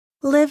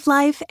Live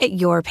life at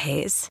your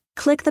pace.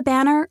 Click the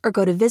banner or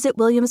go to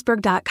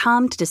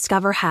visitwilliamsburg.com to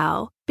discover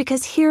how.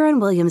 Because here in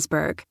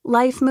Williamsburg,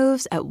 life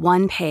moves at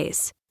one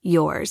pace,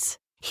 yours.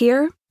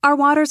 Here, our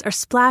waters are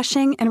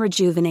splashing and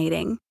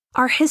rejuvenating.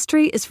 Our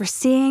history is for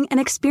seeing and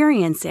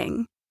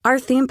experiencing. Our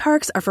theme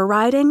parks are for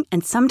riding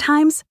and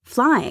sometimes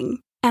flying.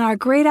 And our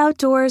great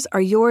outdoors are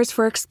yours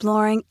for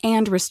exploring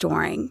and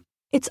restoring.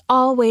 It's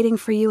all waiting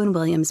for you in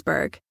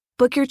Williamsburg.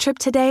 Book your trip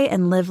today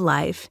and live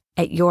life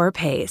at your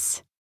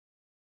pace.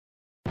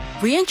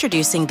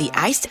 Reintroducing the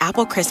Iced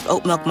Apple Crisp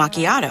Oat Milk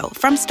Macchiato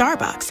from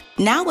Starbucks.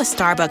 Now with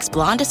Starbucks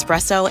Blonde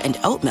Espresso and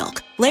Oat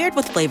Milk, layered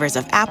with flavors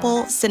of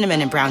apple,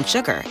 cinnamon, and brown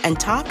sugar, and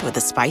topped with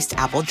a spiced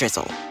apple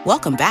drizzle.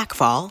 Welcome back,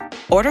 fall.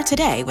 Order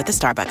today with the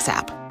Starbucks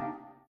app.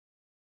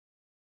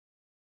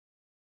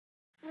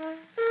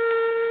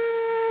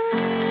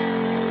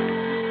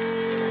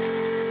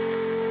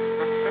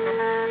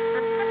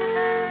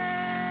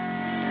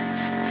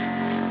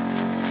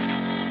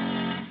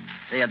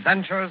 The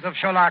Adventures of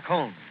Sherlock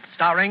Holmes,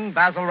 starring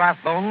Basil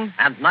Rathbone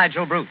and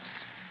Nigel Bruce.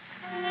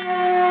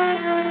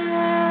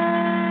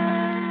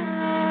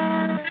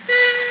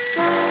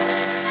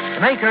 The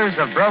makers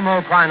of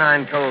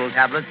bromoquinine cold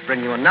tablets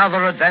bring you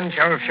another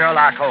adventure of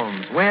Sherlock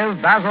Holmes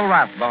with Basil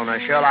Rathbone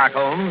as Sherlock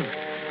Holmes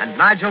and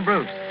Nigel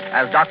Bruce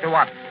as Dr.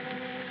 Watson.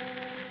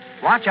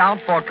 Watch out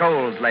for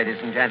colds, ladies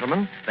and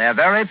gentlemen. They're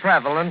very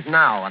prevalent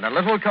now, and a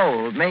little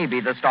cold may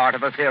be the start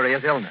of a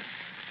serious illness.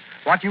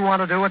 What you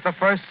want to do at the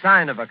first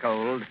sign of a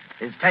cold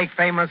is take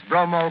famous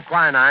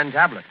bromoquinine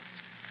tablets.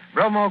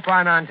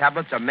 Bromoquinine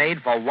tablets are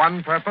made for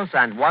one purpose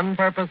and one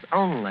purpose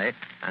only,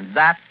 and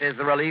that is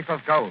the relief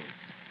of colds.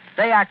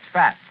 They act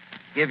fast,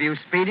 give you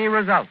speedy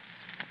results,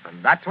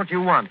 and that's what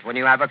you want when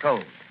you have a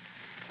cold.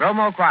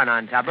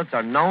 Bromoquinine tablets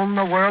are known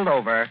the world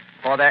over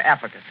for their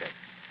efficacy.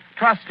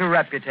 Trust to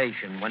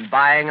reputation when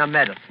buying a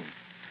medicine.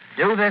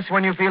 Do this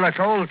when you feel a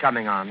cold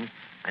coming on,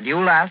 and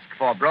you'll ask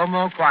for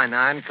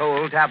bromoquinine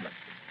cold tablets.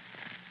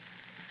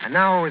 And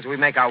now, as we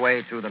make our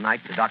way through the night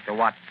to Dr.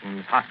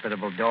 Watson's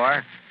hospitable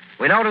door,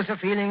 we notice a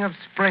feeling of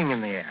spring in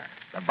the air.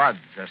 The buds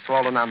are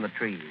swollen on the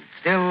trees,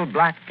 still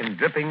black and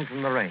dripping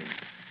from the rain.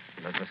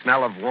 And there's the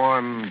smell of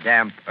warm,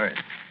 damp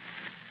earth.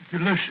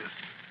 Delicious.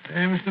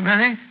 Hey, Mr.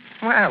 Manning?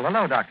 Well,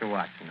 hello, Dr.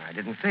 Watson. I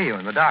didn't see you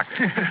in the dark.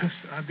 Yes,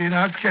 I've been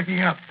out checking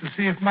up to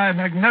see if my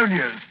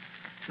magnolias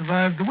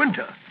survived the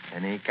winter.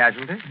 Any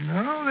casualties?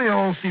 No, they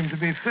all seem to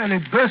be fairly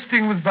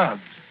bursting with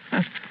bugs.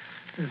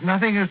 There's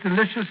nothing as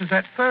delicious as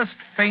that first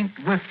faint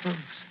whiff of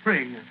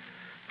spring.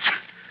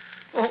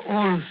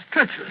 All is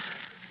treacherous.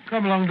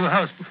 Come along to the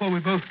house before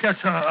we both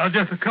catch our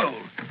death of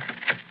cold.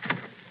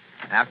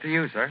 After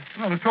you, sir.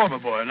 Not at all, my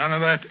boy. None of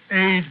that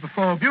age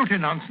before beauty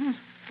nonsense.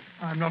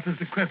 I'm not as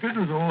decrepit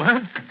as all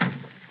that.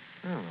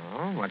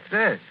 Oh, what's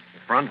this?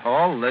 The front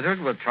hall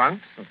littered with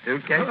trunks and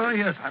suitcases? Oh,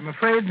 yes. I'm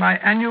afraid my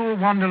annual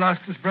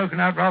wanderlust has broken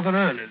out rather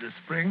early this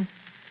spring.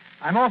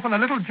 I'm off on a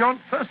little jaunt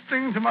first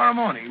thing tomorrow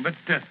morning, but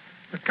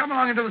come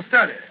along into the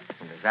study.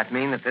 Does that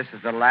mean that this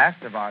is the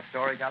last of our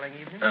storytelling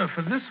evening?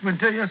 For this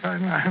winter, yes,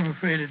 I'm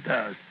afraid it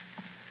does.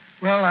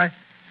 Well, I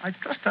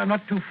trust I'm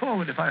not too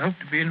forward if I hope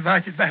to be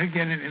invited back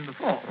again in the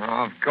fall.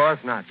 Oh, of course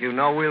not. You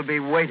know we'll be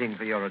waiting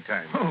for your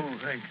return. Oh,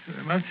 thanks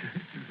very much.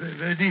 It's very,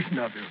 very decent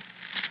of you.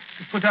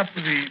 To put up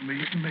with the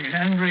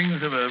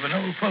meanderings of an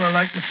old fellow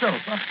like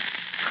myself, huh?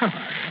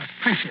 I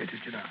appreciate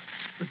it, you know.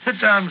 But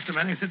sit down, Mr.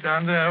 Manning. Sit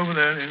down there, over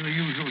there, in the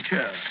usual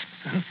chair.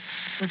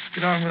 Let's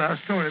get on with our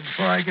story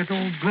before I get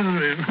all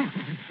glittery and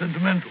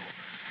sentimental.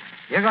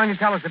 You're going to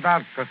tell us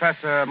about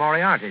Professor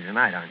Moriarty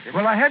tonight, aren't you?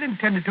 Well, I had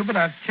intended to, but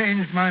I've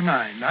changed my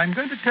mind. I'm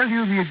going to tell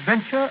you the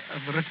adventure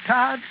of the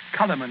retired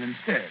colorman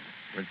instead.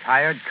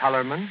 Retired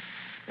colorman?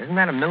 Isn't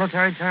that a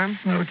military term?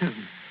 No, it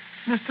isn't.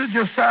 Mr.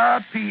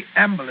 Josiah P.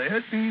 Amberley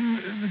has been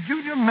the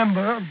junior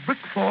member of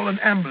Brickfall and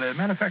Amberley,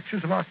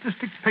 manufacturers of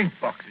artistic paint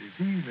boxes.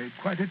 He made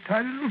quite a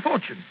tidy little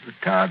fortune.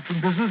 Retired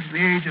from business at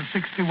the age of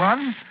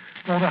 61,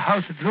 bought a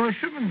house at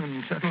Lewisham, and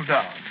then settled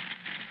down.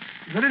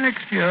 The very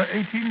next year,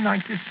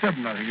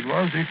 1897, I think it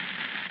was,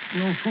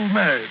 the old fool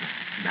married.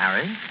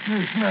 Married?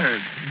 Yes,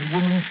 married. And the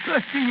woman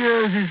 30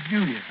 years his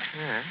junior.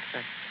 Yes,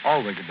 that's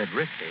always a bit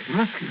risky.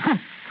 Risky?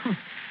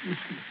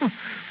 Risky.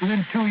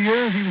 Within 2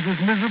 years, he was as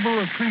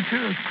miserable a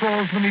creature as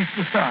crawls beneath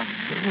the sun.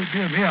 Oh,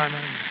 dear me, I'm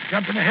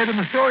jumping ahead of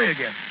the story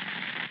again.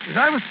 As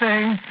I was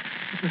saying,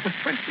 it was the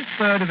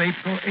 23rd of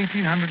April,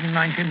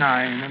 1899,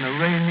 and a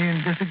rainy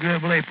and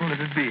disagreeable April it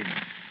had been.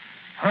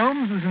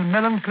 Holmes was in a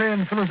melancholy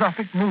and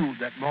philosophic mood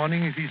that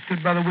morning as he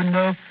stood by the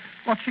window,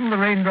 watching the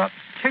raindrops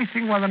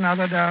chasing one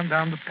another down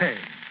the pane.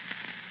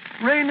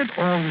 Rain had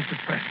always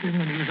depressed him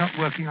when he was not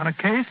working on a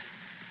case.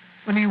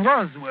 When he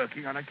was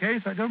working on a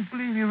case, I don't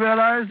believe he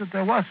realized that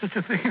there was such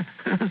a thing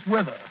as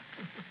weather.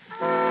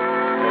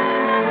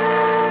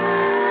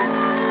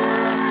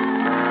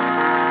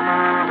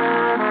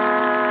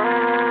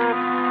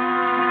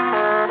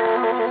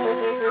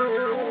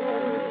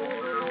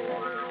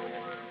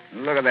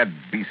 Look at that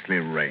beastly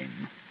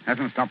rain.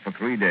 Hasn't stopped for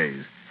 3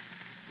 days.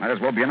 Might as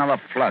well be another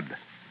flood.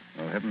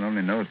 Though heaven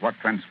only knows what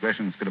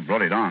transgressions could have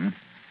brought it on.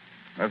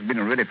 There's been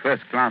a really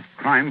first-class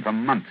crime for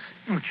months.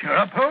 Oh, cheer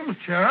up, Holmes,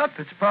 cheer up.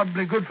 It's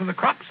probably good for the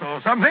crops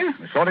or something.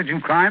 A shortage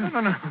in crime?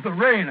 No. The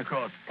rain, of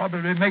course,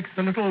 probably makes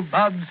the little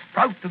buds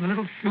sprout and the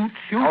little shoots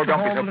shoot. Oh, don't be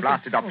and all so the little-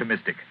 blasted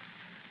optimistic.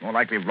 More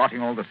likely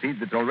rotting all the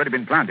seed that's already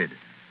been planted.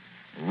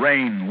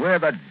 Rain, where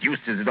the deuce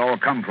does it all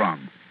come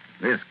from?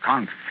 This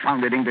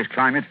confounded English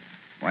climate?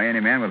 Why any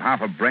man with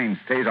half a brain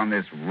stays on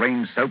this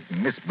rain-soaked,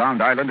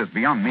 mist-bound island is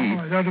beyond me.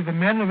 I doubt if the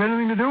men have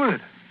anything to do with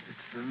it.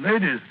 It's the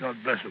ladies, God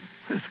bless them.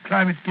 This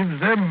climate gives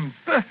them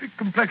perfect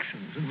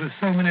complexions, and with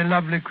so many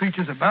lovely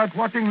creatures about,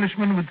 what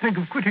Englishman would think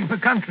of quitting the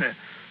country?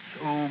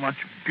 So much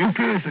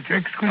beauty, such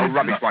exquisite... Oh,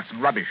 rubbish, Watson,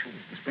 rubbish.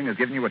 The spring has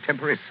given you a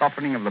temporary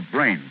softening of the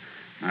brain.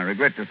 I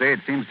regret to say it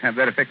seems to have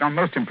that effect on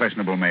most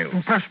impressionable males.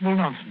 Impressionable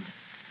nonsense.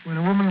 When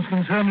a woman's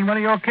concerned in one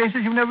of your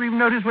cases, you never even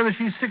notice whether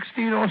she's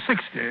 16 or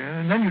 60,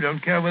 and then you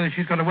don't care whether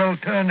she's got a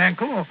well-turned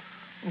ankle or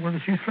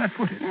whether she's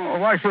flat-footed. Oh,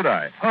 why should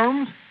I?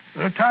 Holmes,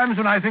 there are times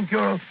when I think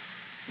you're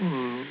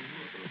a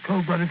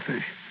cold-blooded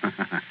fish.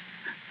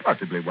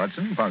 Possibly,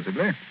 Watson,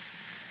 possibly.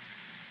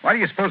 Why do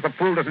you suppose the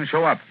fool doesn't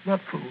show up?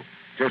 What fool?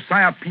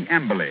 Josiah P.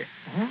 Amberley.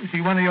 Oh, is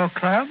he one of your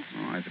clients?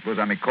 Oh, I suppose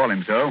I may call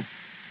him so.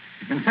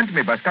 He's been sent to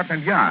me by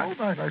Scotland Yard.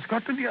 Oh, by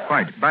Scotland Yard.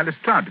 Quite. By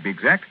Lestrade, to be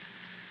exact.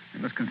 You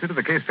must consider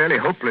the case fairly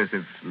hopeless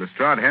if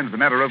Lestrade hands the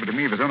matter over to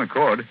me of his own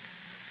accord.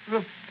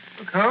 Look,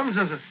 Holmes,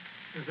 there's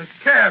a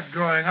cab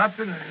drawing up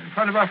in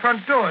front of our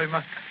front door.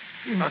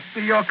 He must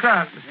be your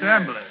client, Mr.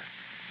 Amberley.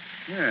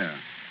 Yeah.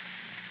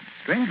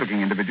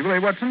 Strange-looking individual, eh,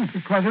 Watson?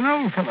 He's quite an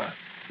old fellow.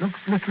 Looks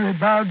literally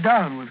bowed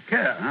down with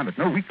care. Ah, but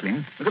no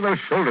weakling. Look at those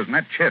shoulders and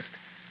that chest.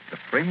 The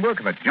framework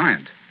of a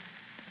giant.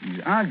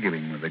 He's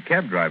arguing with the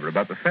cab driver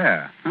about the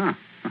fare. Huh.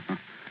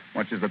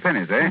 Watches the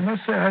pennies, eh? I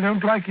must say I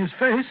don't like his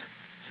face.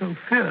 So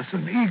fierce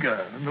and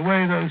eager, and the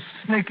way those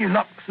snaky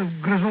locks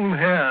of grizzled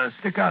hair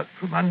stick out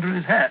from under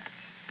his hat.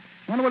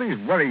 I wonder what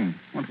he's worrying.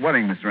 What's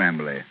worrying Mr.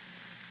 Amberley?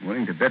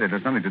 Willing to bet it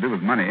has nothing to do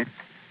with money.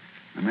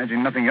 I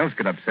imagine nothing else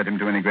could upset him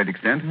to any great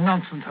extent.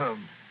 Nonsense,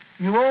 Holmes.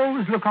 You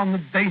always look on the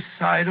base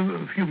side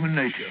of human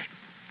nature.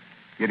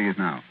 Here he is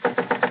now.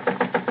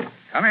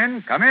 Come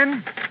in, come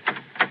in.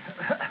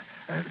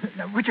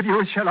 Which of you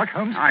is Sherlock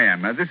Holmes? I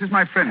am. This is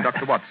my friend,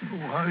 Dr. Watson.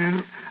 Oh, are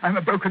you... I'm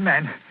a broken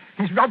man.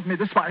 He's robbed me,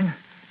 the swine.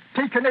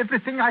 Taken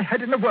everything I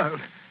had in the world.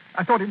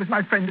 I thought he was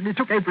my friend, and he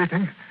took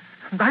everything.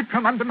 Right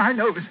from under my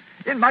nose.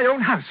 In my own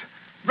house.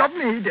 Robbed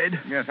me, he did.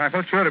 Yes, I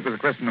felt sure it was a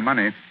question of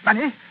money.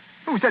 Money?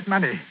 Who said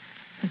money?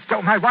 He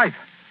stole my wife.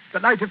 The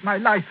light of my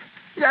life.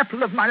 The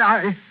apple of my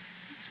eye.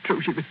 It's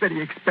true she was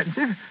very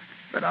expensive.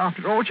 But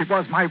after all, she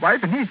was my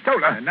wife, and he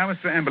stole her. Now,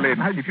 Mr. Amberley,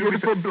 My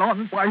beautiful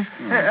blonde wife.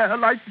 Hair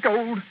like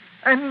gold.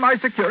 And my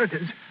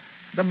securities.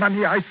 The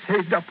money I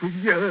saved up with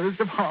years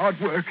of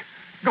hard work.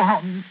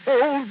 Gone.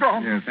 All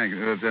gone. Yes, thank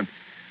you.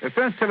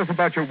 First, tell us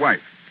about your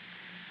wife.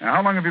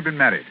 How long have you been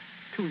married?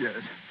 2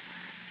 years.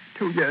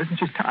 2 years, and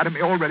she's tired of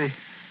me already.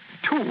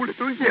 2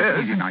 little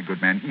years. Easy now,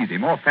 good man, easy.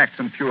 More facts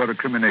and fewer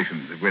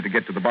recriminations if we're to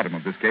get to the bottom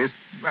of this case.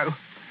 Well,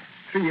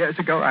 3 years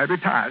ago I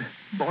retired.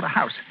 Bought a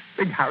house.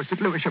 Big house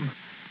at Lewisham.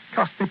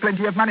 Cost me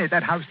plenty of money,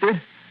 that house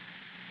did.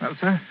 Well,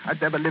 sir,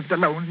 I'd never lived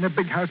alone in a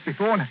big house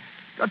before, and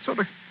got sort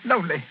of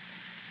lonely.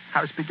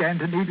 House began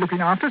to need looking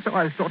after, so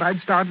I thought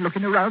I'd start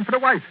looking around for a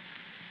wife.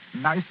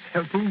 Nice,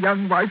 healthy,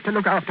 young wife to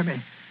look after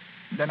me.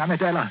 Then I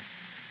met Ella.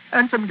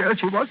 Handsome girl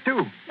she was,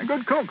 too. A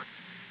good cook.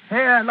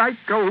 Hair like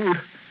gold.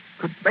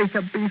 Could bake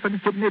a beef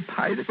and kidney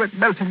pie that would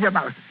melt in your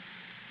mouth.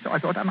 So I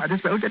thought I might as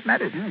well get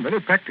married. Yeah,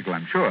 very practical,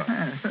 I'm sure.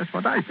 Yes, that's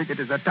what I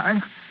figured at that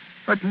time.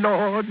 But,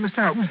 Lord,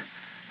 Mr. Holmes,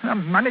 the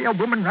money a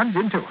woman runs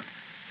into.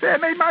 There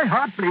made my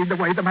heart bleed the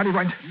way the money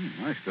went.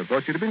 I should have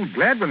thought you'd have been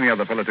glad when the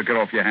other fellow took it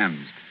off your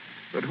hands.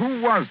 But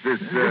who was this...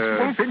 This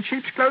wolf in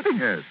sheep's clothing?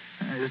 Yes.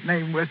 His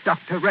name was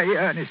Dr. Ray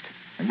Ernest,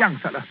 a young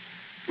fellow.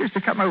 Used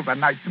to come over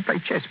nights and play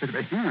chess with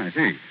me. Ah, I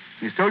see.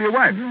 He stole your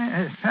wife.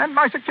 Yes, and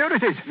my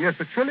securities. Yes,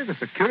 but surely the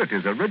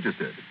securities are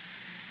registered.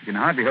 You can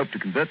hardly hope to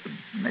convert them.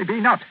 Maybe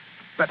not,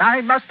 but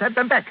I must have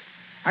them back.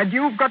 And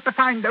you've got to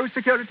find those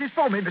securities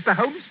for me, Mr.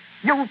 Holmes.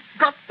 You've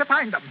got to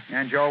find them.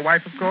 And your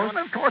wife, of course?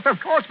 Well, of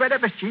course,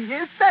 wherever she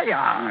is, they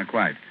are. Ah,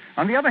 quite.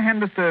 On the other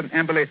hand, Mr.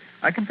 Amberley,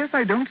 I confess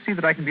I don't see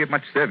that I can be of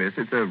much service.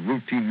 It's a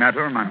routine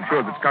matter, and I'm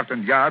sure that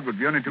Scotland Yard would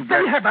be only too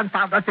glad... They haven't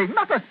found a thing,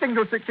 not a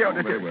single security.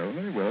 Oh, very well,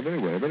 very well, very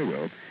well, very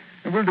well.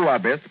 We'll do our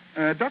best.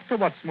 Dr.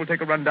 Watson will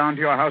take a run down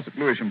to your house at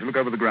Lewisham to look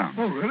over the grounds.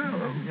 Oh,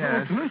 really?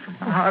 Yes.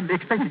 I hardly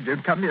expected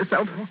you'd come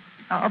yourself.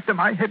 After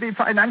my heavy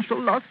financial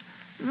loss,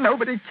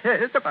 nobody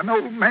cares if an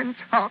old man's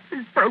heart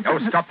is broken.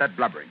 Oh, stop that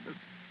blubbering.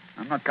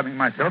 I'm not coming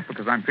myself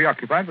because I'm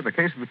preoccupied with the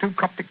case of the 2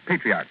 Coptic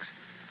patriarchs.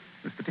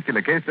 This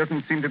particular case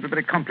doesn't seem to be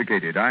very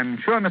complicated. I'm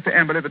sure, Mr.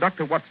 Amberley, that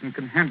Dr. Watson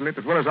can handle it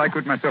as well as I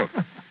could myself.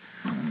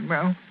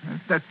 Well,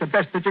 if that's the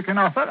best that you can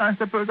offer, I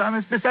suppose I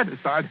must be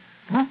satisfied.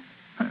 Huh?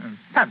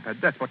 Pampered,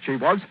 that's what she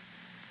was.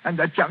 And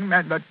that young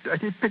man, that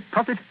dirty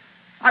pickpocket,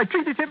 I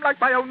treated him like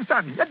my own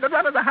son. He had the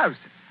run of the house.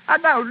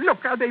 And now look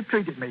how they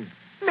treated me.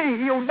 Me,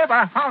 you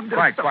never harmed a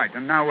soul. Quite.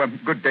 And now,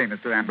 good day,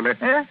 Mr. Amberley.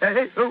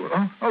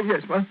 Oh,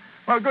 yes.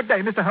 Well, good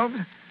day, Mr. Holmes.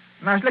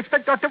 And I shall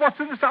expect Dr.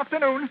 Watson this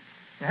afternoon.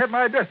 You have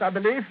my address, I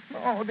believe.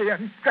 Oh, the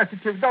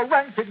ingratitude, the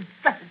rank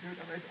ingratitude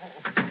of it all.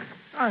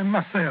 I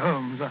must say,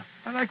 Holmes,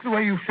 I like the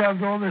way you've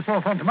shoved all this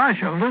off onto my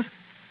shoulders.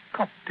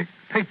 Coptic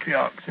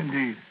patriarchs,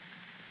 indeed.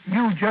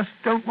 You just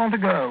don't want to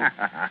go.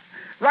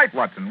 Right,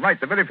 Watson,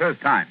 right the very first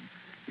time.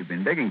 You've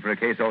been begging for a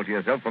case all to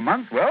yourself for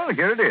months. Well,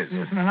 here it is.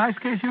 Yes, and a nice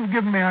case you've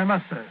given me, I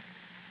must say.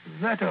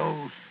 That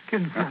old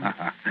skinflint.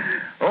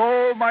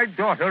 Oh, my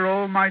daughter,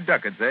 oh, my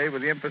ducats, eh?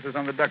 With the emphasis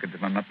on the ducats,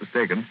 if I'm not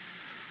mistaken.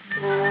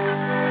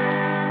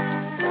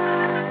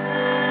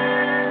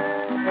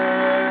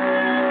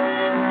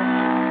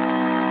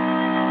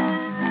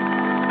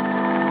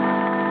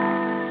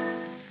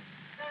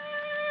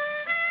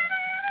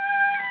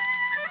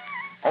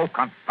 Oh,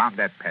 confound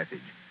that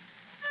passage.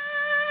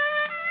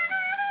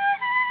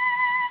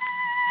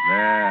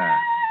 There.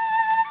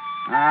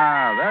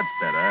 Ah, that's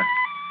better.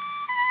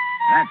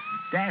 That's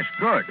dash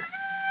good.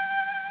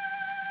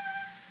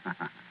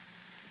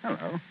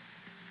 Hello.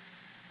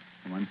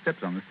 Someone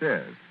steps on the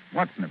stairs.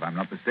 Watson, if I'm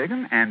not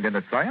mistaken, and in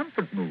a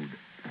triumphant mood.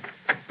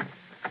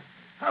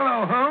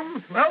 Hello,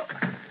 Holmes. Well,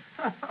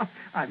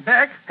 I'm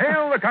back.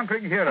 Hail the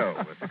conquering hero.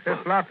 A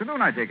successful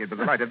afternoon, I take it, with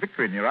the light of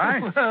victory in your eye.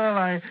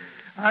 Well,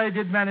 I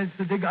did manage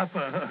to dig up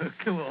a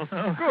kill.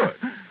 Good.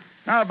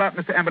 How about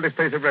Mr. Amberley's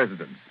place of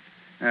residence?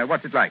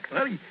 What's it like?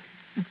 Well, he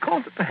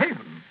calls it the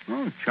Haven.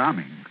 Oh,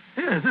 charming.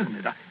 Yes, isn't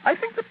it? I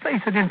think the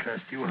place would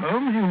interest you,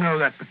 Holmes. You know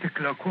that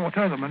particular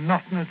quarter, the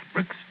monotonous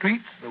brick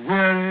streets, the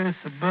weary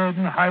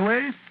suburban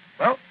highways.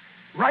 Well,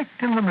 right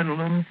in the middle of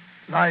them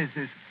lies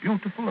this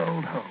beautiful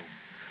old home,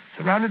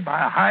 surrounded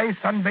by a high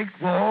sun-baked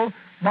wall,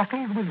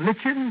 mottled with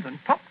lichens and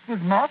topped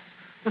with moss,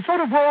 the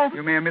sort of wall...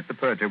 You may omit the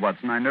poetry,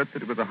 Watson. I note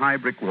that it was a high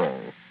brick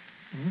wall.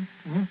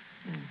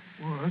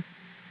 What?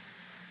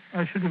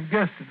 I should have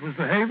guessed it was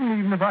the Haven,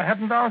 even if I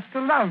hadn't asked a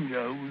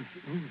lounger who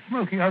was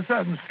smoking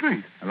outside in the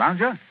street. A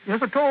lounger?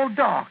 Yes, a tall,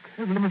 dark,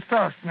 heavily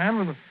moustached man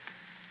with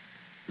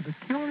a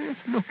curious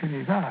look in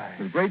his eye.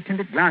 With great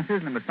tinted glasses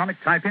and a Masonic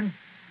type-in?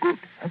 Good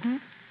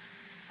heavens.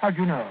 How'd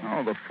you know?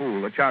 Oh, the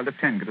fool. A child of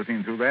 10 could have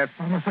seen through that.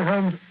 I must say,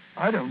 Holmes,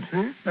 I don't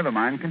see. Never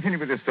mind. Continue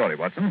with your story,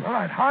 Watson. Well,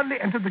 I'd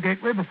hardly entered the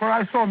gateway before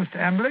I saw Mr.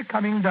 Amberley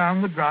coming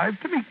down the drive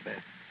to meet me.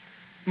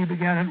 He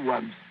began at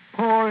once,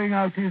 pouring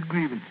out his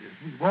grievances.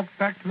 We walked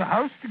back to the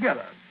house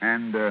together.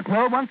 And,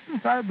 Well, once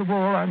inside the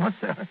wall, I must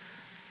say,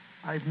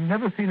 I've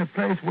never seen a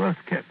place worse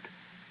kept.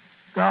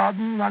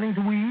 Garden running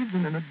to weeds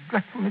and in a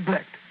dreadful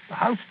neglect. The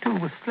house, too,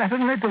 was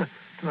slatternly to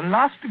the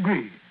last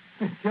degree.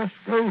 It just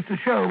goes to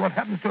show what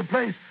happens to a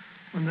place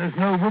when there's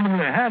no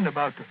womanly hand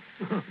about to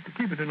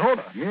keep it in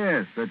order.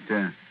 Yes, but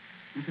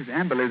Mrs.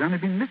 Amberley's only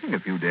been missing a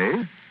few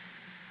days.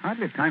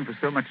 Hardly time for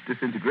so much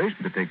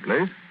disintegration to take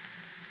place.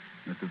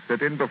 Must have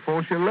set in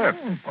before she left.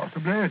 Oh,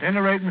 possibly. At any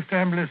rate, Mr.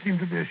 Amberley seemed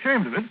to be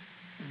ashamed of it.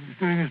 He was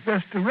doing his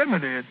best to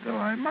remedy it, though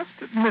I must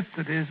admit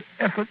that his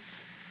efforts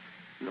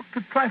looked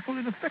a trifle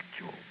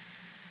ineffectual.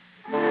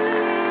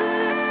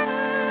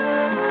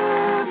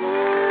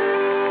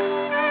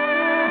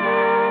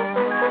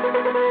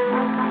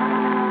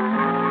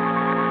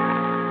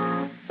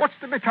 What's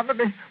to become of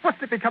me? What's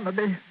to become of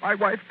me? My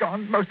wife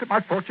gone, most of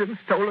my fortune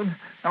stolen.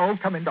 Oh,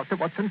 come in, Dr.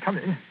 Watson, come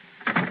in.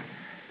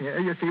 Here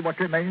you see what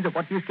remains of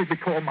what used to be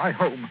called my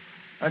home.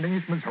 An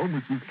Englishman's home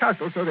is his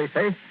castle, so they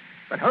say.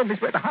 But home is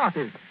where the heart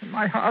is. And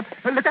my heart...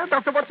 Look out,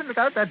 Dr. Watson, look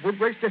out. That wood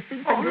waste just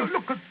been... Oh,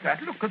 look at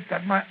that. Look at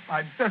that. My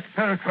best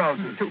pair of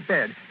trousers. Too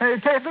bad.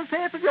 Careful.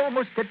 You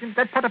almost stepped in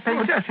that pot of paint.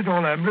 Oh, dash it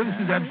all, Amberley.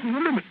 This is absolutely the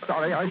limit.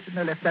 Sorry, I shouldn't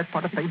have left that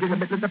pot of paint in the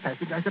middle of the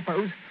passage, I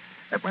suppose.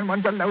 That when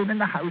one's alone in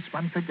the house,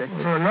 one forgets.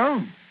 Well,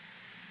 alone?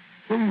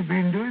 So you've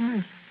been doing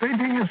this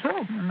painting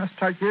yourself? It must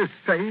strike you a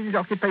strange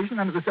occupation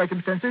under the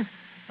circumstances.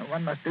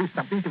 One must do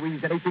something to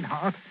ease an aching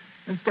heart.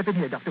 And step in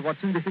here, Dr.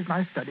 Watson. This is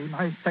my study,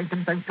 my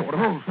sanctum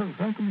sanctorum. Oh,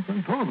 sanctum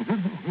sanctorum.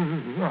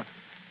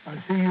 I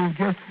see you've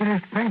just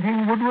finished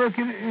painting woodwork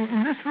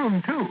in this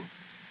room, too.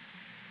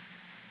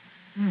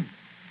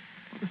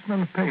 What a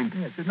smell of paint.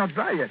 Yes, it's not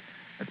dry yet.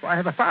 That's why I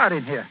have a fire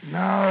in here.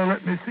 Now,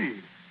 let me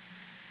see.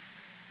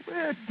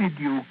 Where did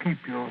you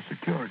keep your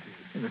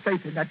securities? In the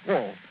safe in that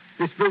wall.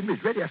 This room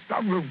is really a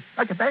strong room,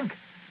 like a bank,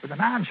 with an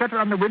iron shutter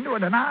on the window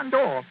and an iron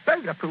door,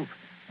 burglar-proof.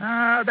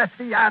 Ah, that's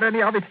the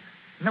irony of it.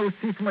 No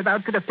thief from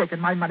without could have taken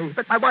my money,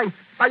 but my wife,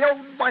 my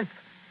own wife.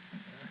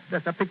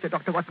 There's a picture,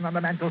 Dr. Watson, on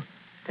the mantel,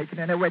 taken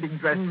in a wedding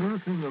dress.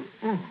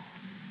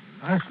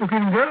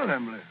 Nice-looking girl,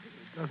 Emily.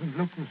 It doesn't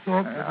look the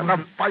sort...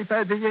 the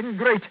viper, the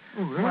ingrate.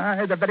 Oh, really?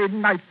 Why, that very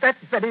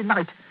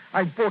night,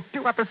 I bought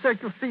 2 upper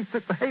circle seats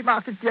at the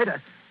Haymarket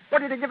Theatre.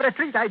 Wanted to give her a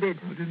treat, I did.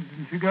 Oh,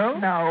 didn't she go?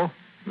 No.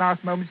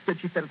 Last moment she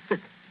said she felt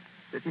sick.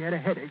 Said she had a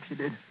headache, she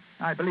did.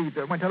 I believed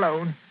her, went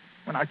alone.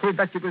 When I came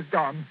back, she was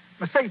gone.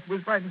 My safe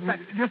was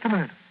ransacked. Just a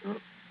minute.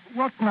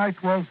 What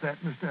night was that,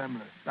 Mr.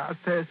 Amberley? Last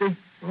Thursday.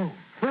 Oh,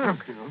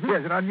 Thursday, was it?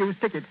 Here's an unused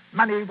ticket.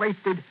 Money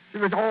wasted. She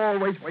was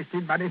always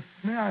wasting money.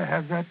 May I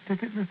have that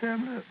ticket, Mr.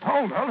 Amberley?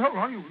 Hold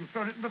on. You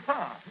thrown it in the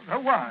fire.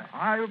 Why?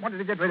 I wanted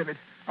to get rid of it.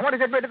 I want to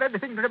get rid of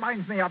everything that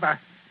reminds me of her.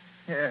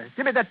 Here,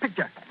 give me that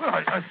picture. Well,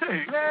 I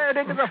say... There,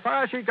 into the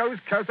fire she goes,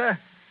 curse her.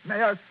 May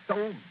her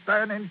soul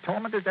burn in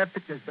torment as that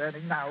picture's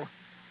burning now.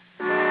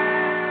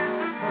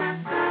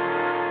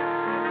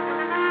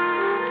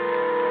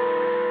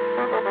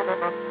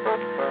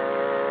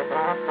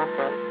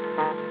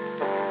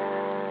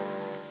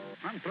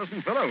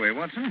 Unpleasant fellow, eh,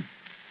 Watson?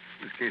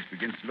 This case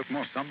begins to look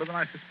more somber than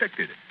I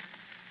suspected.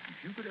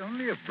 If you could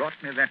only have brought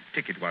me that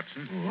ticket,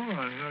 Watson.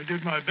 Oh, I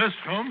did my best,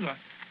 Holmes.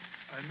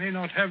 I may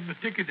not have the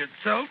ticket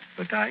itself,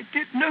 but I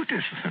did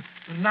notice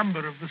the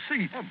number of the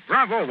seat. Oh,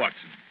 bravo,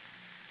 Watson.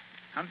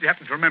 How did you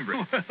happen to remember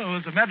it? Well,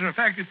 as a matter of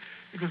fact,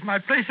 it was my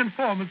place and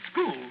form at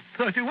school,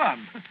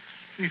 31.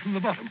 See from the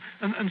bottom.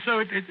 And so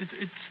it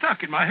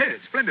stuck in my head.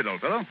 Splendid,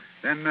 old fellow.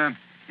 Then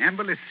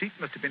Amberley's seat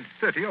must have been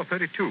 30 or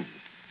 32.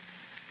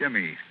 Hear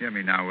me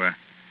now.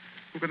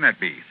 Who can that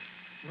be?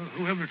 Well,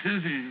 whoever it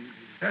is, he's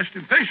dashed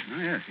impatient. Oh,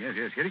 yes.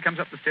 Here he comes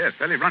up the stairs,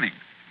 fairly running.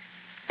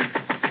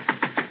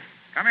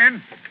 Come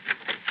in.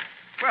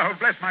 Well,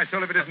 bless my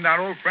soul if it isn't our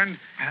old friend,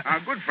 our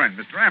good friend,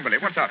 Mr.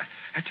 Amberley. What's up?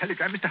 A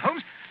telegram, Mr.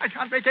 Holmes. I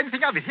can't make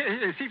anything of it.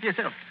 Here, see for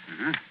yourself.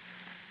 Uh-huh.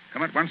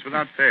 Come at once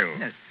without fail.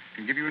 Yes.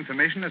 Can give you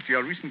information as to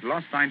your recent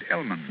loss signed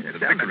Elman Yes, to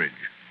the Elman.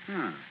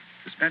 vicarage.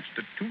 Dispatched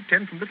at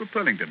 2:10 from Little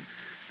Purlington.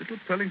 Little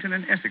Purlington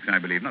in Essex, I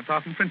believe, not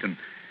far from Frinton.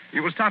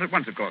 You will start at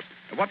once, of course.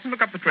 Watson,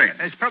 look up the train.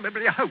 It's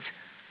probably a hoax.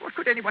 What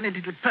could anyone in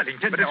Little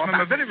Purlington But it's know from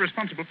a about very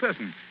responsible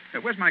person.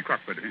 Where's my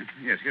Crockford?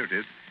 Yes, here it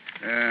is.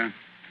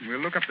 We'll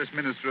look up this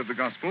minister of the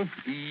gospel.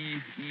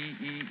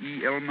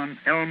 Elman.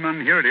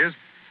 Elman, here it is.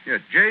 Yeah,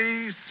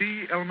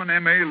 J.C. Elman,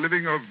 M.A.,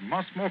 living of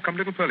Mossmore, come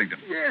Little Purlington.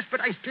 Yes, but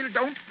I still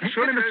don't think...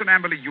 Surely, Mr.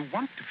 Amberley, you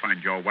want to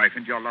find your wife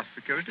and your lost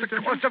security, don't you?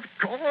 Of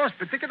course,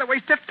 but think of the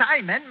waste of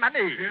time and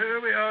money.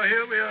 Here we are.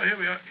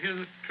 Here's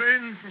a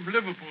train from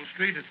Liverpool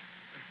Street at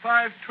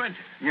 5:20.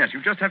 Yes,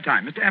 you just have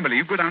time. Mr. Amberley,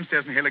 you go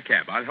downstairs and hail a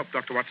cab. I'll help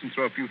Dr. Watson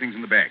throw a few things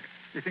in the bag.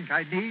 You think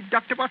I need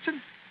Dr.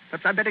 Watson?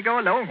 Perhaps I'd better go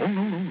alone. Oh,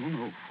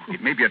 no.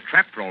 It may be a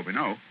trap for all we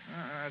know.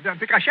 I don't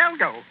think I shall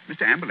go.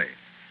 Mr. Amberley,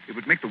 it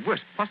would make the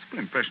worst possible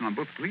impression on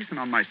both police and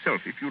on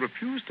myself if you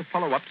refused to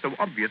follow up so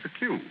obvious a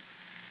clue.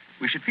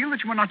 We should feel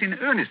that you were not in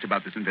earnest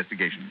about this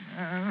investigation.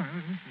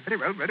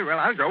 Very well,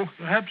 I'll go.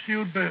 Perhaps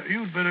you'd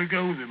better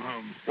go with him,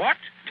 Holmes. What?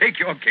 Take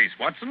your case,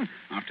 Watson.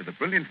 After the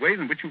brilliant way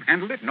in which you've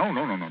handled it? No.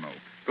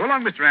 Go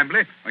along, Mr.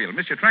 Amberley, or you'll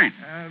miss your train.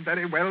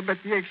 Very well,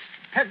 but the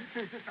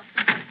expenses...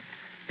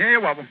 Here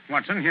you are,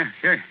 Watson.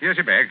 Here's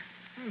your bag.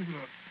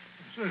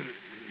 Sir,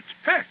 it's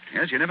packed.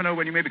 Yes, you never know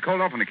when you may be called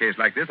off on a case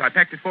like this. I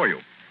packed it for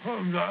you.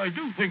 Holmes, I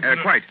do think...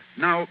 Quite.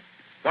 Now,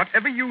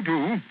 whatever you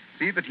do,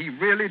 see that he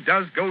really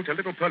does go to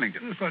Little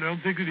Purlington. Yes, I don't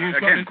think that he's...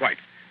 Again, quite.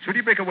 Should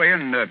he break away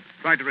and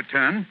try to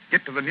return,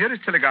 get to the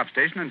nearest telegraph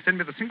station and send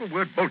me the single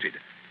word bolted.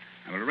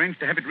 I will arrange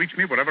to have it reach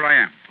me wherever I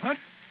am. What?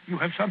 You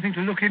have something to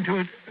look into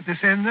at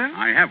this end, then?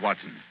 I have,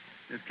 Watson.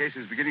 This case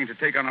is beginning to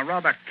take on a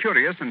rather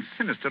curious and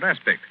sinister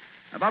aspect.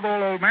 Above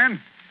all, old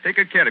man, take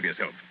good care of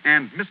yourself.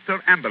 And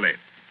Mr. Amberley.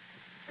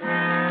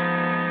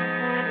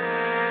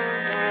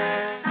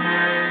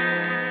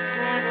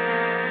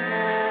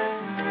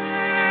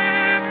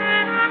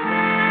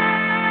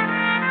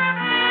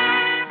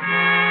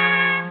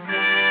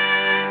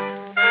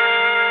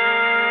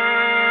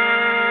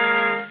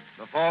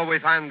 Before we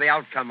find the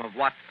outcome of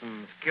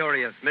Watson's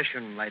curious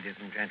mission, ladies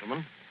and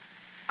gentlemen,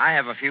 I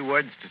have a few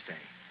words to say.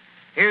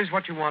 Here's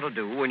what you want to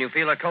do when you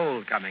feel a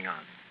cold coming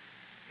on.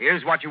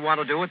 Here's what you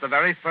want to do at the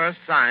very first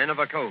sign of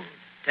a cold.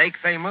 Take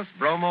famous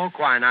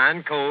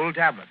bromoquinine cold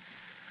tablets.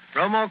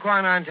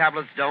 Bromoquinine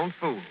tablets don't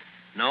fool.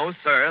 No,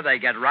 sir, they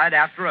get right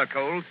after a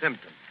cold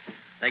symptom.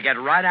 They get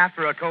right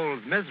after a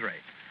cold's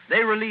misery.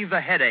 They relieve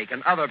the headache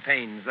and other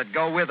pains that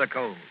go with a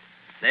cold.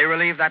 They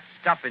relieve that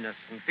stuffiness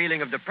and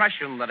feeling of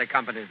depression that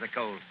accompanies a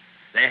cold.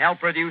 They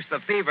help reduce the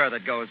fever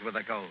that goes with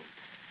a cold.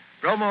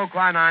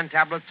 Bromoquinine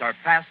tablets are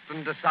fast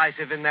and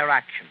decisive in their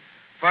action.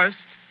 First,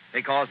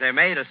 because they're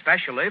made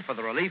especially for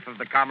the relief of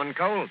the common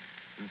cold.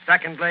 And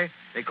secondly,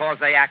 because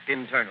they act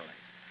internally.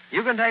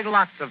 You can take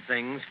lots of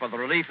things for the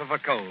relief of a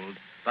cold,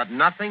 but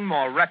nothing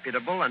more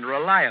reputable and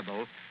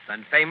reliable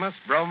than famous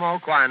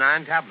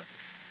bromoquinine tablets.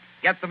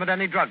 Get them at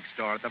any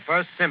drugstore at the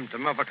first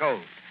symptom of a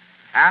cold.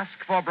 Ask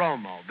for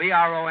bromo,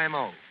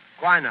 B-R-O-M-O,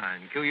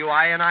 quinine,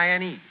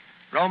 Q-U-I-N-I-N-E,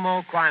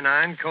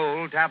 bromoquinine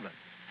cold tablets.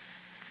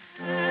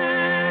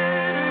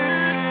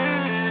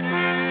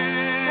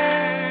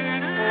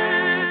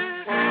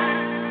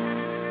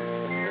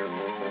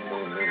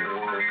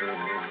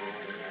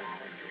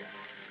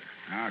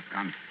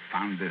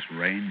 Confound this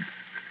rain.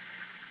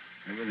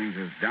 Everything's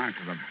as dark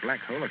as a black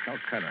hole of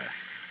Calcutta.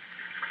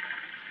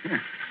 Yeah,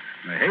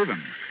 the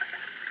haven.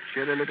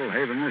 Shitty little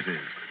haven this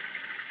is.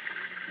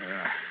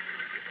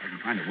 I can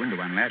find a window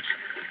unlatched.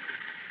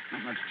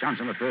 Not much chance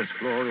on the first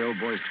floor. The old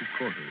boy's 2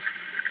 quarters.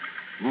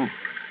 Ooh.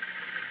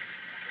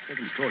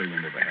 Second-story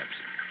window, perhaps.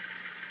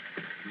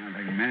 Now, if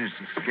I can manage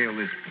to scale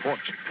this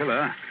porch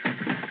pillar.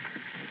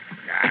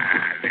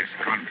 This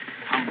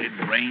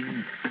confounded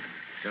rain.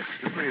 Just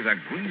slippery as a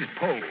greased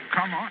pole.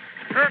 Come on.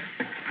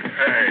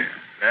 Hey,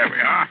 there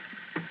we are.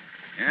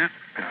 Yeah.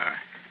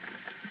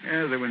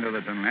 Here's the window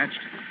that's unlatched.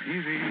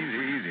 Easy.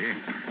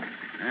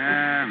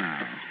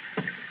 Now.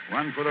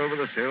 1 foot over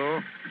the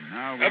sill.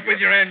 Now Up with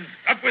your hands.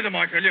 Up with them,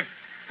 I tell you.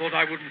 Thought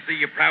I wouldn't see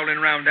you prowling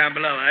around down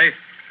below, eh?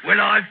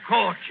 Well, I've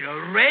caught you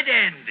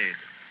red-handed.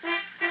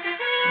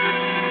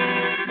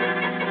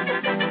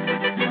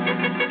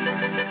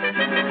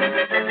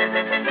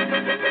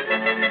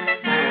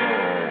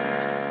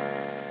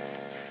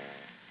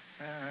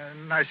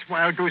 Nice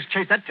wild goose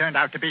chase that turned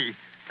out to be.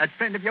 That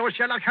friend of yours,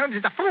 Sherlock Holmes,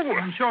 is a fool.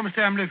 I'm sure, Mr.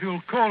 Ambley, if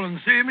you'll call and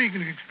see him, he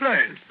can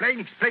explain.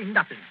 Explain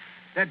nothing.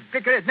 That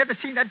vicar had never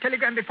seen that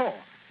telegram before.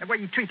 The way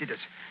he treated us.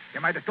 You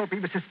might have thought we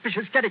were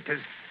suspicious characters.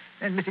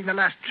 Then missing the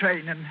last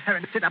train and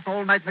having to sit up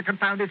all night in the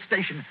confounded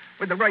station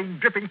with the rain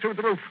dripping through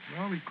the roof.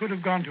 Well, we could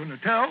have gone to an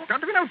hotel.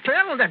 Gone to an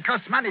hotel? That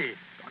costs money.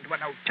 Gone to an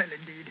hotel,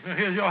 indeed. Well,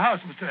 here's your house,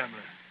 Mr.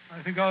 Ambley.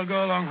 I think I'll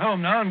go along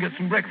home now and get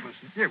some breakfast.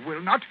 You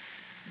will not.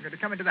 I'm going to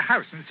come into the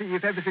house and see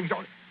if everything's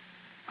all...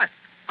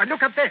 I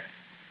look up there.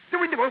 The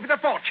window over the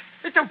porch.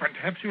 It's open.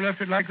 Perhaps you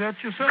left it like that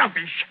yourself.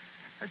 Rubbish.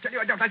 I tell you,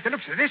 I don't like the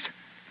looks of this.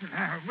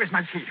 Where's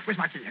my key?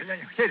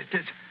 Here it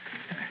is.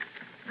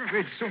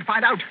 We'll soon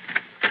find out.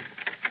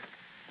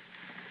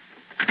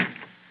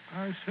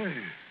 I say,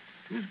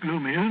 it is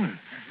gloomy, isn't it?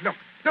 Look.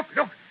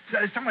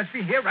 Someone's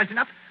been here rising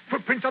up.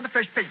 Footprints on the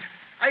fresh paint.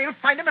 I'll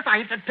find him if I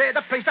have to tear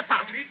the place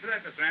apart. No need for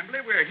that, Mr.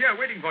 Ambley. We're here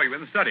waiting for you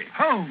in the study.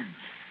 Holmes!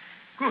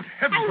 Good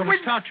heavens, what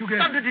a start you gave.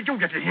 How did you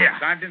get in here?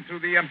 Dived in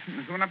through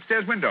an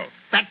upstairs window.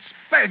 That's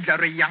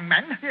burglary, young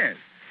man. Yes.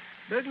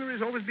 Burglary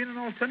has always been an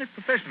alternate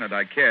profession, and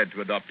I cared to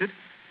adopt it.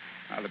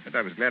 I'll admit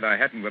I was glad I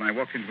hadn't when I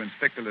walked into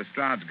Inspector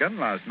Lestrade's gun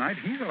last night.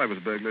 He thought I was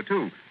a burglar,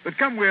 too. But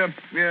come, we're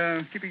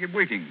keeping him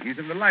waiting. He's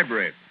in the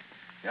library.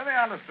 Here they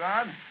are,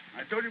 Lestrade.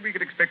 I told you we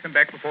could expect them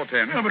back before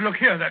 10. No, but look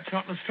here, that's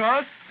not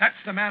Lestrade. That's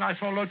the man I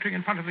saw loitering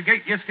in front of the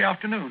gate yesterday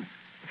afternoon.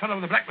 The fellow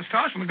with the black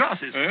moustache and the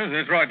glasses. Yes,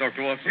 that's right,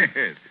 Dr. Watson.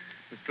 Yes.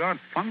 Lestrade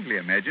fondly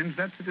imagines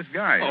that's a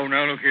disguise. Oh,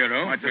 now, look here,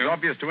 no. It's as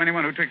obvious to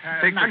anyone who takes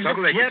the Now,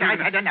 trouble. look here, I've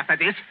had enough of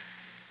this.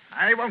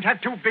 I won't have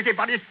two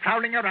busybodies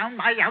prowling around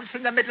my house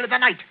in the middle of the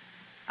night.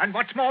 And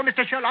what's more,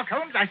 Mr. Sherlock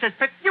Holmes, I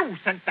suspect you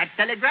sent that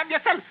telegram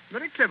yourself.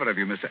 Very clever of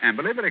you, Mr.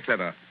 Amberley, very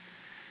clever.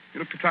 You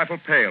looked a trifle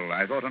pale.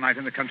 I thought a night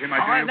in the country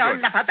might do you no, good.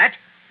 enough of that.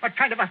 What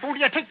kind of a fool do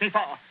you take me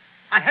for?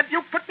 I'll have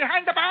you put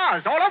behind the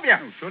bars, all of you.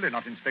 Oh, surely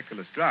not Inspector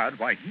Lestrade.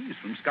 Why, he's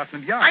from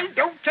Scotland Yard. I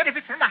don't care if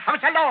it's from the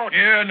House of Lords.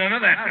 Yeah, none of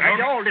that.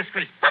 You're all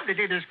disgraced,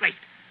 publicly disgraced.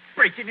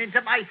 Breaking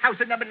into my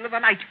house in the middle of the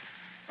night.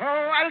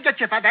 Oh, I'll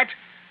get you for that.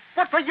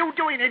 What were you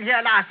doing in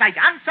here last night?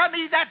 Answer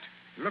me that.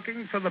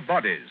 Looking for the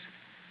bodies.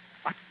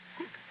 What?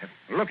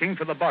 Looking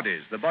for the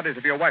bodies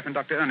of your wife and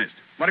Dr. Ernest.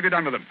 What have you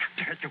done with them?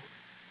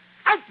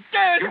 How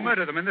dare you? You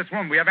murdered them in this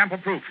room. We have ample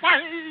proof. Why,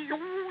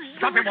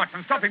 Stop him,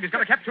 Watson. Stop him. He's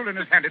got a capsule in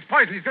his hand. It's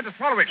poison. He's going to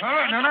swallow it. No.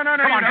 Come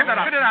on, get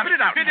that out. Spit it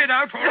out. Spit it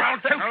out, or I'll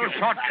choke No you.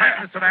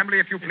 shortcut, Mr. Ambley,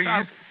 if you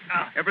please.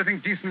 Everything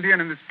decently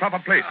and in its proper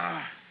place.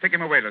 Take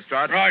him away,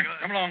 Lestrade. Right,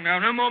 come along now.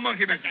 No more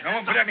monkey business. I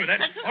won't put up with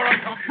that. All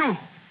right, come. Phew,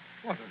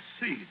 what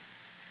a scene.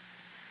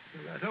 So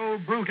that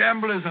old brute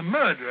Amble is a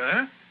murderer,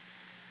 eh?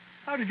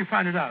 How did you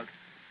find it out?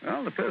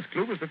 Well, the first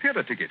clue was the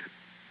theater ticket,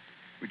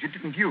 which he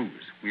didn't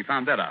use. We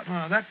found that out.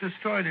 Oh, that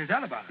destroyed his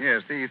alibi.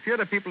 Yes, the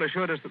theater people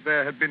assured us that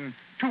there had been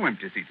 2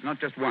 empty seats,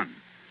 not just one.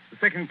 The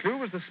second clue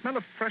was the smell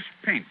of fresh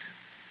paint.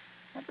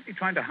 What was he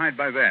trying to hide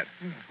by that?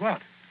 Yes,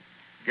 what?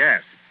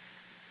 Gas.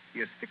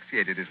 He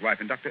asphyxiated his wife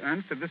and Dr.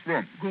 Ernst in this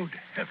room. Good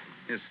heavens.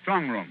 His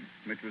strong room,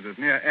 which was as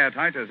near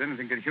airtight as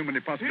anything could humanly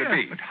possibly Yes,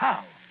 be. but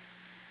how?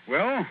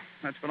 Well,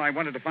 that's what I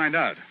wanted to find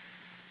out.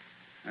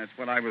 That's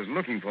what I was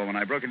looking for when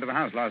I broke into the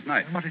house last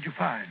night. And what did you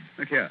find?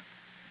 Look here.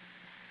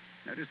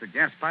 Notice the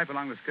gas pipe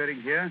along the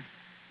skirting here?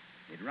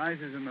 It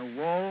rises in the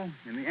wall,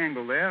 in the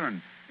angle there,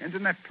 and ends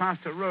in that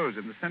plaster rose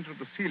in the center of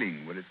the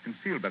ceiling where it's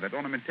concealed by that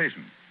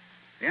ornamentation.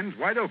 The end's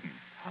wide open.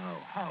 How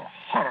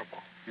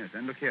horrible. Yes,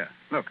 and look here.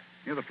 Look,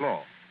 near the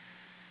floor.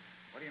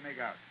 What do you make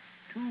out?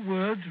 2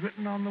 words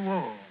written on the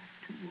wall.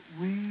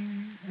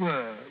 Then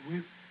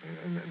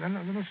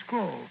a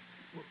scroll.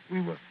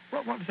 We were.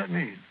 What does that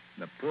mean?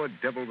 The poor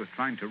devil was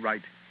trying to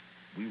write,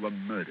 "We were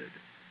murdered."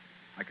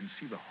 I can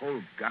see the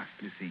whole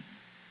ghastly scene.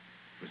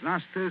 It was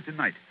last Thursday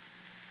night.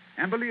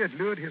 Amberley had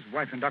lured his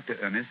wife and Dr.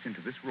 Ernest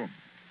into this room.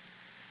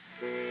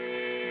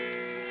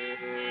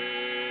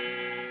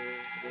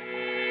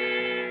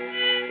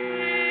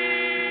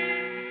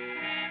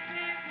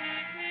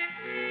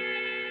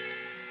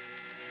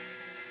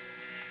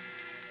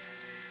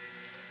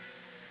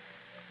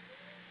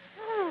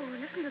 Oh,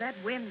 listen to that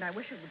wind. I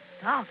wish it would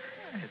stop.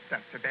 It's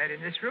not so bad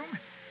in this room.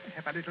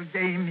 Have a little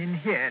game in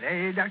here,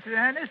 eh, Dr.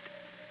 Ernest?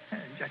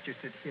 Just you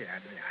sit here,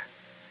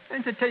 dear.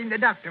 Entertain the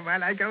doctor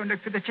while I go and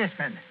look for the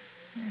chessmen.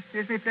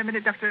 Excuse me for a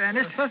minute, Dr.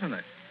 Ernest. Certainly.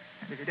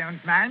 And if you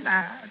don't mind,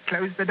 I'll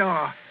close the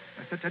door.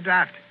 There's such a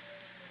draft.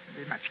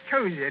 It'll be much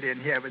cozier in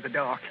here with the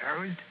door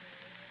closed.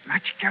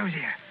 Much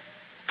cozier.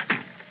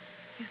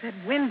 If that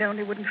wind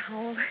only wouldn't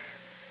howl.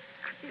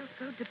 I feel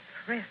so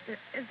depressed.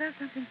 Is there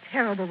something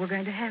terrible we're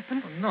going to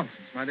happen? Oh,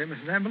 nonsense, my dear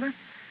Mrs. Amberley.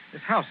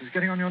 This house is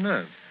getting on your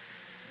nerves.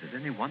 Is it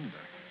any wonder?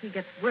 He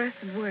gets worse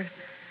and worse.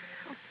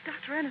 Oh,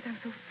 Dr. Ernest, I'm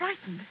so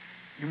frightened.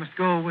 You must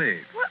go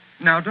away. What?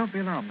 Now, don't be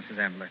alarmed, Mrs.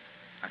 Amberley.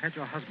 I've had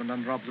your husband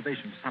under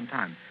observation for some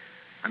time.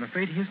 I'm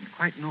afraid he isn't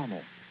quite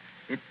normal.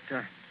 It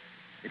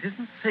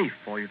isn't safe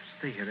for you to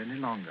stay here any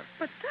longer.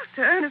 But,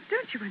 Dr. Ernest,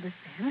 don't you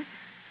understand?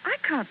 I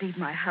can't leave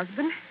my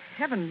husband.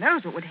 Heaven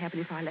knows what would happen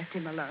if I left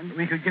him alone.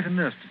 We could get a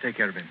nurse to take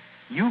care of him.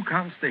 You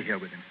can't stay here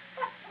with him.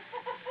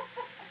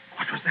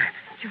 What was that?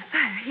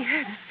 Josiah, he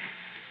heard us.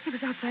 He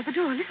was outside the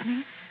door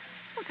listening.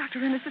 Oh,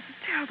 Dr. Ennis, this is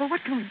terrible.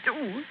 What can we do?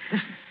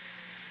 Listen.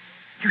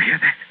 You hear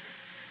that?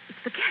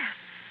 It's the gas.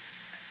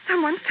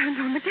 Someone's turned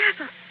on the gas.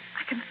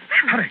 I can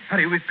smell it.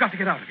 Hurry. We've got to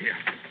get out of here.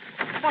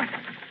 What?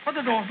 Oh,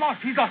 the door's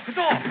locked. He's locked the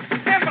door.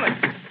 Emily!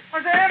 I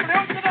say, Emily,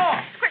 open the door.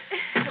 Quick,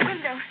 the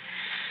window.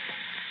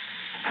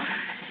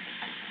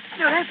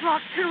 No, that's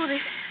locked, too. The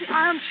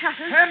iron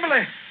shutters.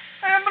 Emily,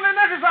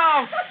 let us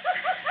out.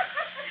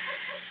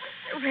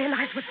 You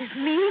realize what this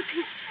means?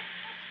 He's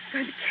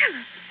going to kill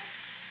us.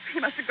 He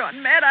must have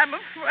gone mad, I'm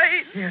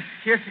afraid. Yes,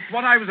 it's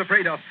what I was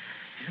afraid of.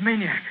 He's a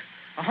maniac.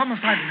 A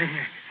homicidal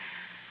maniac.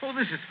 Oh,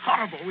 this is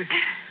horrible.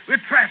 We're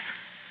trapped.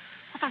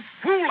 What a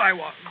fool I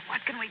was.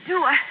 What can we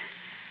do? I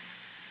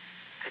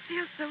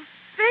feel so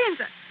faint.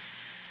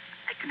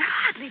 I can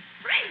hardly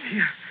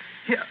breathe.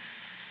 Here.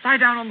 Lie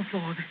down on the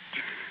floor.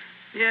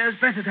 The air's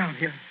better down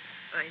here.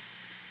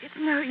 It's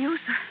no use.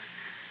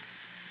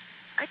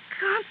 I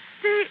can't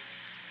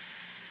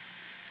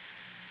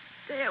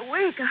stay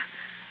awake.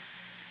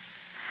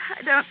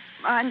 I don't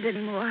mind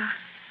anymore.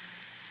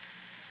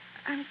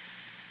 I'm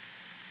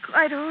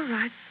quite all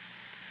right.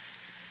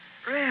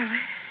 Really.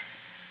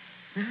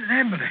 Mrs.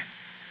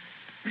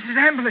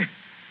 Amberley.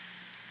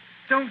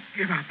 Don't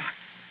give up.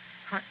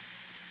 I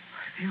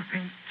feel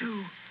faint,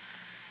 too.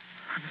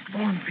 I must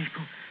warn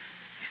people.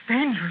 It's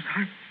dangerous.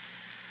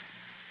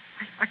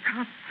 I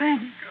can't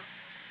think.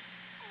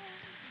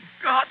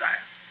 God,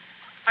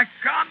 I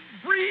can't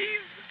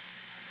breathe.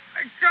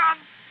 I can't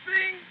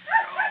think.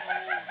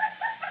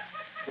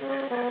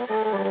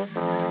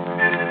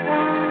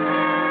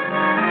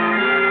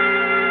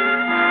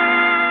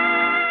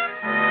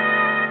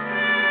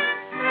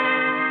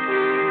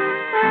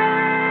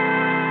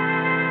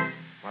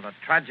 What a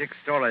tragic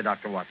story,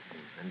 Dr. Watson.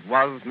 And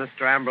was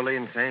Mr. Amberley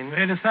insane?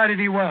 They decided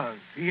he was.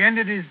 He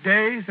ended his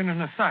days in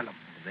an asylum.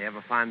 Did they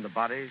ever find the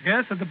bodies?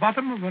 Yes, at the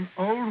bottom of an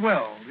old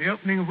well, the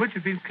opening of which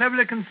had been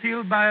cleverly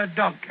concealed by a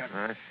dog catcher.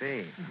 I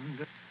see.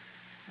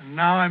 And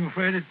now I'm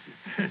afraid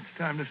it's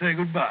time to say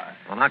goodbye.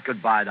 Well, not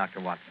goodbye,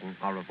 Dr. Watson.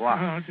 Au revoir.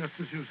 Oh, just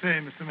as you say,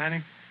 Mr.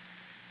 Manning.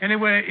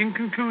 Anyway, in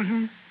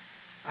conclusion,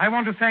 I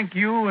want to thank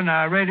you and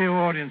our radio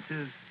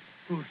audiences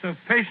who so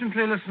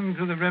patiently listened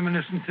to the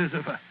reminiscences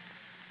of a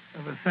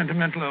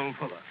sentimental old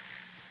fellow.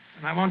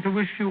 And I want to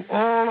wish you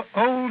all,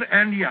 old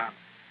and young,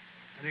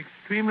 an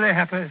extremely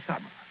happy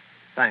summer.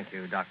 Thank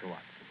you, Dr.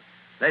 Watson.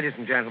 Ladies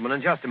and gentlemen,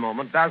 in just a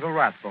moment, Basil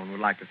Rathbone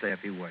would like to say a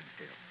few words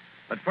to you.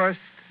 But first,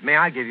 may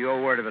I give you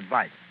a word of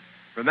advice?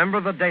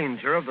 Remember the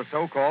danger of the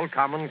so-called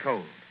common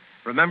cold.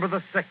 Remember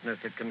the sickness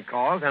it can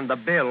cause and the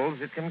bills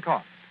it can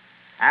cost.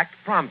 Act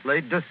promptly,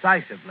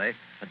 decisively,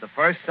 at the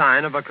first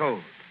sign of a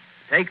cold.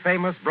 Take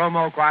famous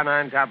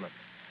bromoquinine tablets.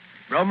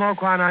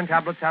 Bromoquinine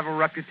tablets have a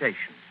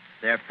reputation.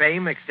 Their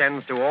fame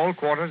extends to all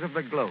quarters of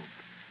the globe.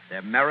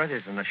 Their merit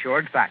is an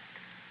assured fact.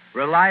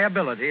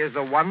 Reliability is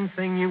the one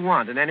thing you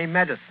want in any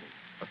medicine,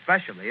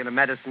 especially in a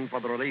medicine for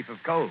the relief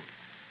of cold.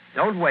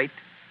 Don't wait.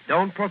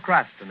 Don't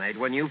procrastinate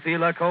when you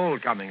feel a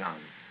cold coming on.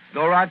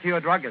 Go right to your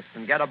druggist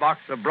and get a box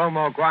of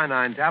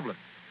bromoquinine tablets.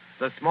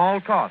 The small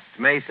cost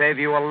may save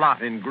you a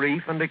lot in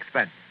grief and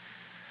expense.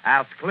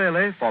 Ask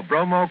clearly for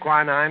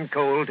bromoquinine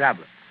cold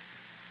tablets.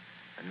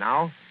 And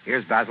now,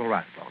 here's Basil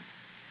Rathbone.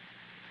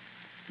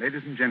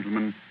 Ladies and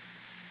gentlemen,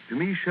 to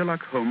me,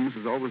 Sherlock Holmes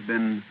has always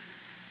been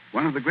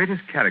one of the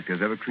greatest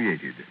characters ever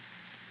created.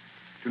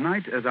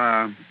 Tonight, as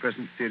our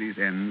present series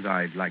ends,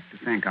 I'd like to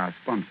thank our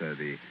sponsor,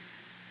 the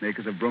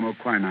makers of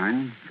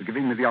bromoquinine, for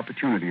giving me the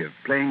opportunity of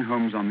playing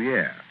Holmes on the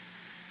air,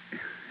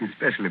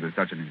 especially with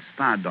such an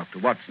inspired Dr.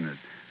 Watson as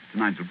Mr.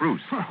 Nigel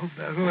Bruce. Oh,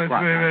 Basil, that's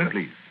very...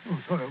 Please. Oh,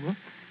 sorry, what?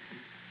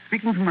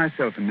 Speaking for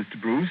myself and Mr.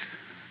 Bruce,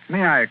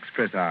 may I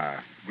express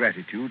our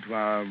gratitude to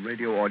our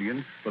radio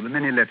audience for the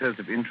many letters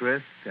of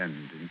interest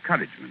and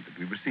encouragement that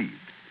we've received.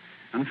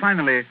 And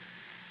finally,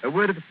 a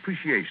word of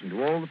appreciation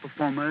to all the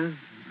performers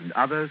and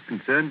others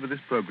concerned with this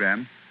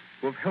program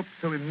who have helped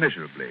so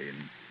immeasurably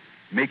in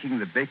making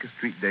the Baker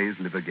Street days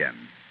live again.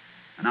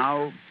 And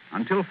now,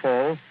 until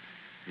fall,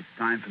 it's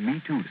time for me,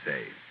 too, to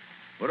say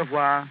au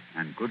revoir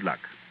and good luck.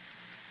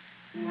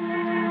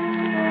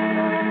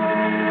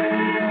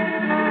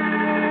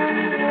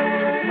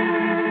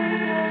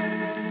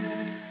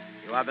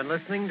 You have been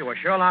listening to a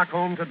Sherlock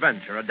Holmes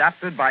adventure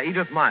adapted by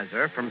Edith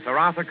Meiser from Sir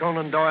Arthur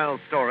Conan Doyle's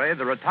story,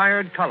 The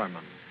Retired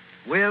Colorman,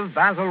 with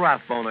Basil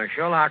Rathbone as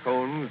Sherlock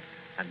Holmes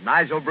and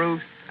Nigel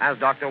Bruce as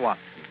Dr.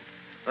 Watson.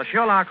 The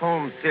Sherlock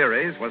Holmes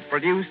series was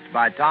produced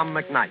by Tom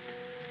McKnight.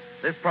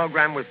 This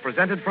program was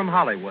presented from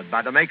Hollywood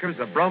by the makers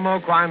of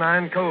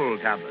bromoquinine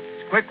cold tablets,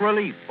 quick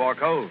relief for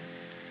colds.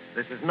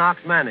 This is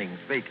Knox Manning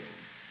speaking.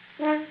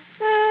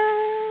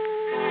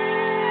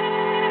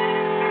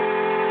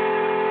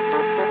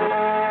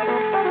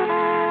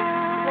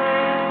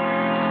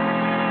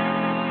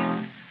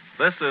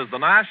 This is the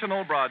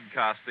National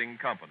Broadcasting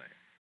Company.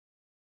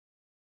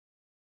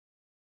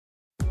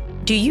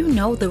 Do you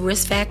know the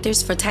risk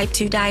factors for type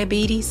 2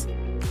 diabetes?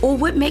 Or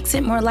what makes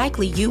it more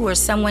likely you or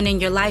someone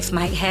in your life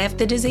might have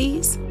the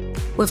disease?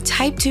 With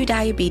type 2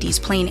 diabetes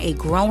playing a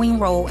growing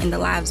role in the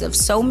lives of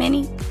so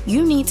many,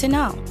 you need to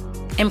know.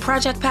 In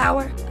Project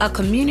Power, a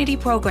community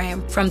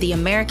program from the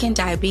American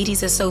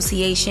Diabetes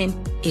Association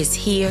is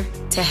here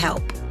to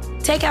help.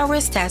 Take our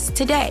risk test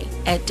today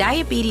at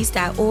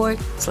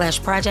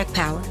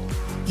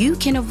diabetes.org/projectpower. You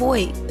can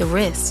avoid the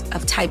risks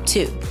of type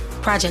 2.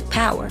 Project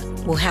Power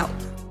will help.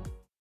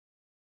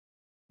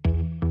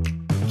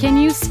 Can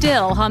you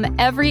still hum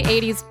every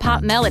 80s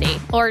pop melody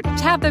or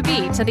tap the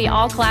beat to the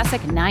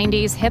all-classic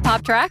 90s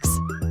hip-hop tracks?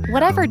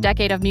 Whatever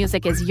decade of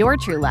music is your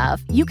true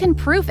love, you can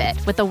prove it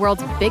with the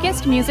world's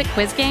biggest music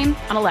quiz game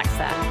on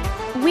Alexa.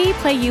 We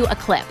play you a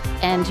clip,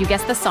 and you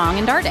guess the song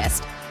and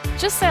artist.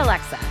 Just say,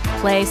 Alexa,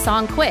 play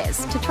Song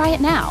Quiz to try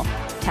it now.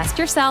 Test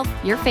yourself,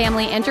 your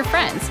family, and your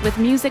friends with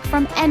music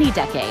from any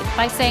decade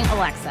by saying,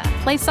 Alexa,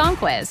 play Song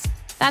Quiz.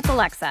 That's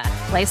Alexa,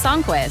 play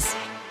Song Quiz.